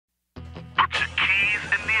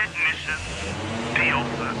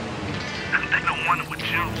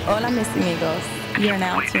Hola, mis amigos. You're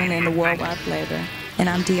now tuned in to WorldWide Flavor, and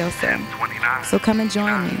I'm Diosa. So come and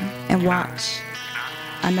join me and watch.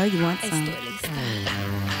 I know you want some. What's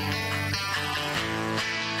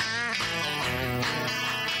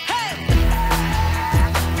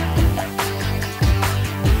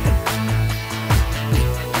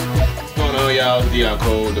going on, y'all? It's Dion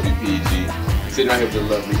Cole, WPG. Sitting right here with the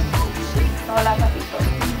lovely. Hola, papito.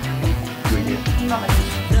 Y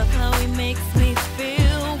mamacita. Look how he makes me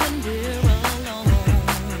feel when we're alone.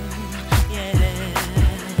 Yeah,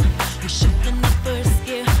 we shift in the first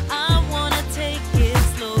gear. I wanna take it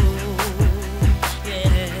slow. Yeah,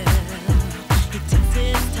 he takes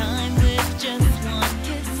his time with just one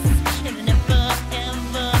kiss, and I never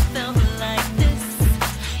ever felt like this.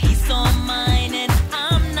 He's all mine, and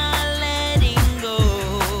I'm not letting go.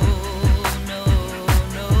 No,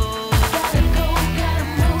 no. Gotta go, gotta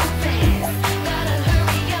move fast. Gotta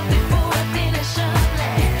hurry up before I finish up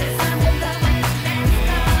last. I'm in love with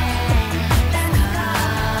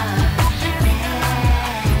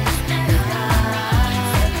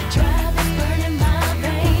the drive is burning my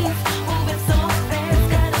veins. Moving so fast,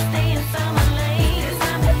 gotta stay inside my lane.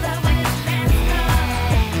 I'm in love with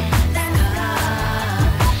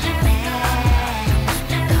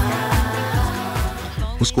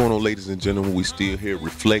What's going on, ladies and gentlemen? We still here at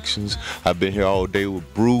Reflections. I've been here all day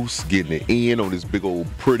with Bruce, getting it in on this big old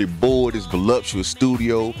pretty board, this voluptuous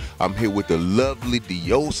studio. I'm here with the lovely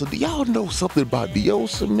Diosa. Do y'all know something about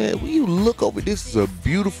Diosa, man? When you look over, this is a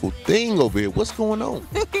beautiful thing over here. What's going on?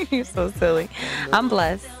 You're so silly. I'm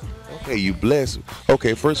blessed. Okay, you blessed.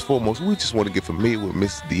 Okay, first and foremost, we just want to get familiar with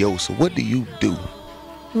Miss Diosa. What do you do?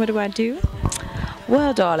 What do I do?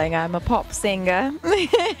 Well, darling, I'm a pop singer.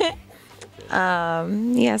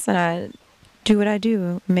 Yes, and I do what I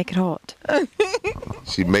do, make it hot.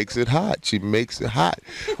 She makes it hot. She makes it hot.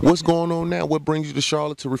 What's going on now? What brings you to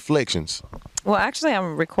Charlotte to Reflections? Well, actually,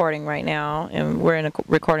 I'm recording right now, and we're in a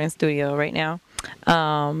recording studio right now.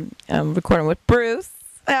 I'm recording with Bruce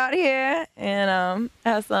out here, and I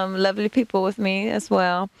have some lovely people with me as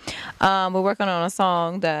well. We're working on a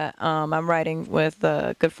song that I'm writing with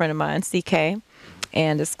a good friend of mine, CK,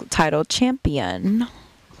 and it's titled Champion.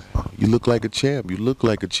 You look like a champ. You look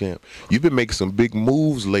like a champ. You've been making some big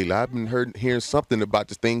moves lately. I've been hearing something about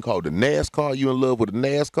this thing called the NASCAR. You in love with a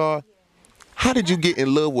NASCAR? How did you get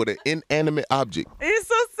in love with an inanimate object? You're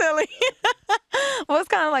so silly. Well, it's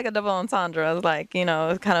kind of like a double entendre. It's like, you know,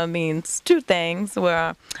 it kind of means two things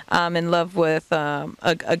where I'm in love with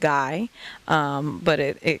a guy, but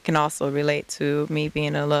it can also relate to me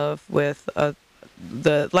being in love with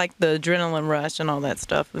the adrenaline rush and all that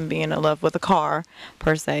stuff, and being in love with a car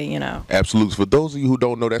per se, you know. Absolutely. For those of you who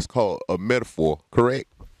don't know, that's called a metaphor, correct?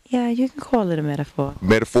 Yeah, you can call it a metaphor.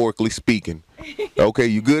 Metaphorically speaking. Okay,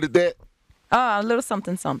 you good at that? Oh, a little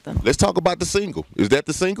something, something. Let's talk about the single. Is that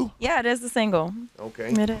the single? Yeah, it is the single.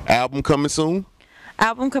 Okay. It is. Album coming soon?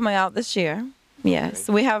 Album coming out this year. Yes,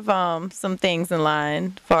 we have some things in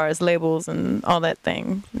line as far as labels and all that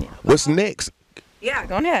thing. Yeah. What's next? Yeah,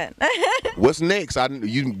 go ahead. What's next?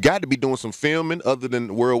 You got to be doing some filming other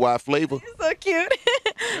than Worldwide Flavor. You're so cute.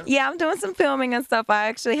 Yeah, I'm doing some filming and stuff. I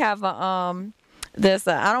actually have this.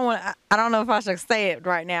 I don't know if I should say it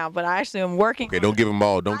right now, but I actually am working. Okay, don't give them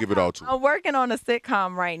all. Don't give it all to them. I'm working on a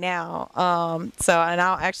sitcom right now. And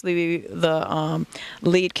I'll actually be the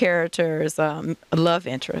lead character's love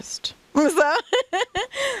interest.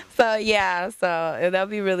 So yeah, so that'll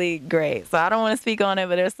be really great. So I don't want to speak on it,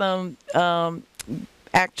 but there's some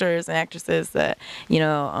actors and actresses that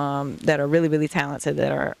that are really, really talented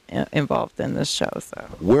that are involved in this show. So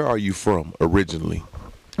where are you from originally?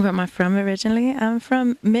 Where am I from originally? I'm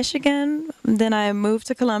from Michigan. Then I moved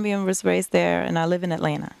to Columbia and was raised there, and I live in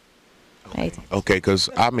Atlanta. Okay, because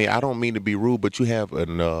I don't mean to be rude, but you have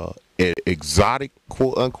an exotic,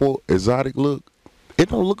 quote unquote, exotic look. It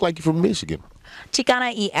don't look like you're from Michigan.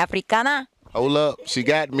 Chicana y africana. Hold up, she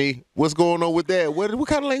got me. What's going on with that? What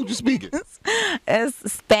kind of language you speaking?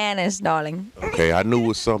 It's Spanish, darling. Okay, I knew it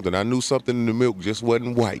was something. I knew something in the milk just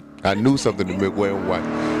wasn't white. I knew something in the milk wasn't white.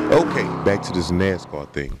 Okay, back to this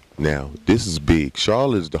NASCAR thing. Now, this is big.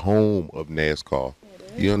 Charlotte is the home of NASCAR.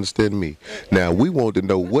 You understand me? Now, we want to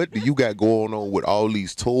know, what do you got going on with all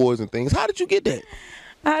these tours and things? How did you get that?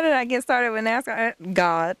 How did I get started with NASCAR?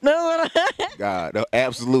 God. God,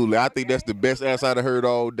 absolutely. I think that's the best answer I've heard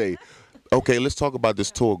all day. Okay, let's talk about this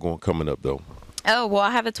tour coming up, though. Oh, well,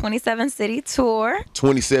 I have a 27-city tour.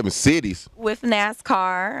 27 cities? With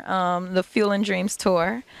NASCAR, the Fuel and Dreams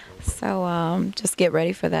tour. So just get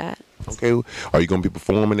ready for that. Okay. Are you going to be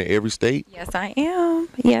performing in every state? Yes, I am.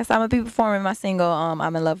 Yes, I'm going to be performing my single,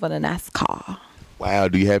 I'm in Love with a NASCAR. Wow.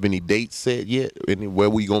 Do you have any dates set yet? Where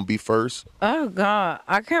we gonna be first? Oh God,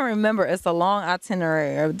 I can't remember. It's a long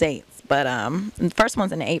itinerary of dates, but the first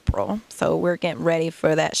one's in April, so we're getting ready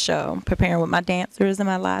for that show, preparing with my dancers and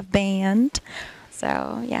my live band.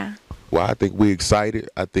 So yeah. Well, I think we're excited.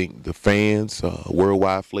 I think the fans,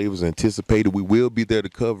 Worldwide Flavors, anticipated. We will be there to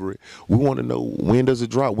cover it. We want to know, when does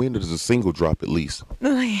it drop? When does a single drop at least?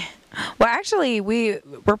 Well, actually, we're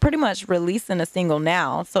pretty much releasing a single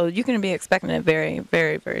now, so you can be expecting it very,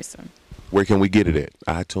 very, very soon. Where can we get it at?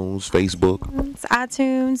 iTunes, Facebook? It's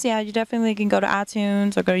iTunes. Yeah, you definitely can go to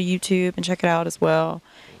iTunes or go to YouTube and check it out as well.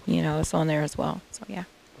 You know, it's on there as well. So yeah.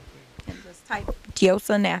 And just type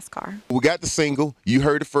Diosa NASCAR. We got the single. You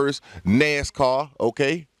heard it first. NASCAR,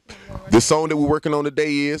 okay? The song that we're working on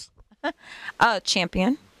today is?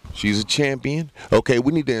 Champion. She's a champion. Okay,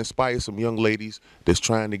 we need to inspire some young ladies that's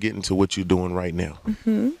trying to get into what you're doing right now.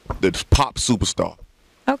 Mm-hmm. The pop superstar.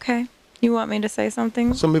 Okay. You want me to say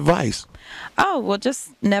something? Some advice. Oh, well, just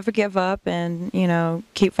never give up and, you know,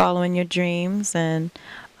 keep following your dreams and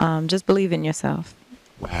just believe in yourself.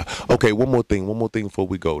 Wow. Okay, one more thing before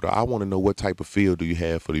we go. I want to know, what type of feel do you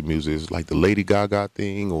have for the music? Is it like the Lady Gaga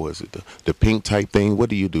thing, or is it the Pink type thing?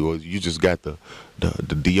 What do you do? Or you just got the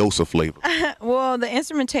Diosa flavor? Well, the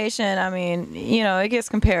instrumentation, I mean, you know, it gets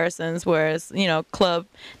comparisons, whereas, you know, club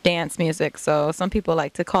dance music. So some people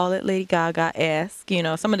like to call it Lady Gaga-esque, you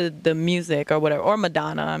know, some of the music or whatever, or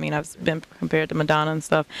Madonna. I mean, I've been compared to Madonna and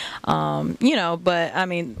stuff, you know, but I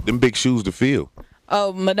mean. Them big shoes to fill.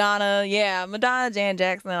 Oh, Madonna, yeah, Madonna, Janet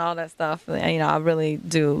Jackson, and all that stuff. You know, I really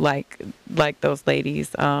do like those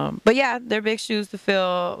ladies. But yeah, they're big shoes to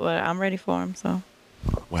fill, but I'm ready for them. So.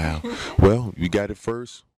 Wow. Well, you got it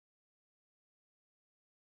first.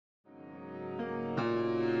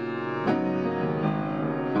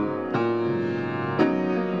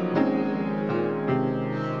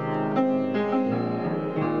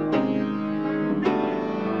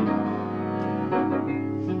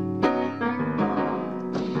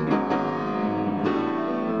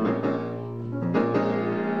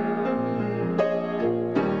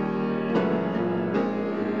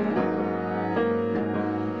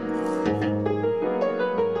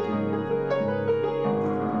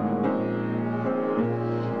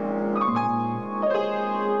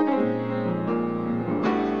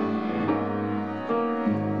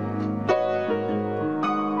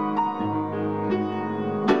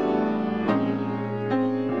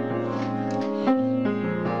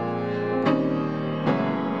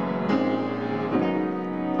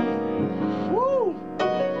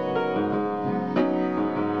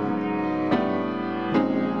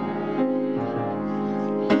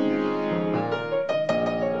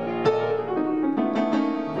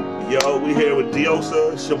 Yo, we here with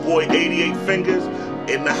Diosa. It's your boy 88 Fingers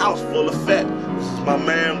in the house full of fat. This is my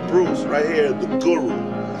man Bruce right here, the guru.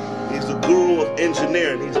 He's the guru of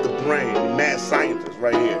engineering. He's the brain, the mad scientist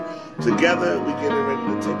right here. Together, we getting ready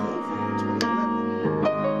to take over in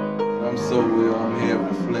 2011. I'm so well. I'm here at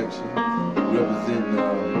Reflection, representing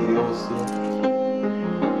Diosa.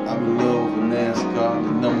 I'm in love with NASCAR,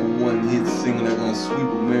 the #1 hit single that's gonna sweep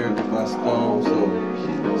America by storm. So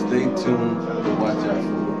stay tuned and watch out for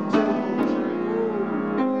it.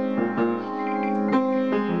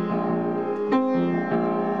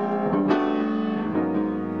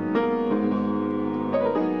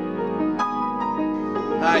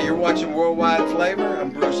 Hi, you're watching Worldwide Flavor.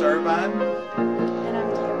 I'm Bruce Irvine. And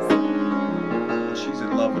I'm Diosa. She's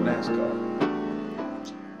in love with NASCAR.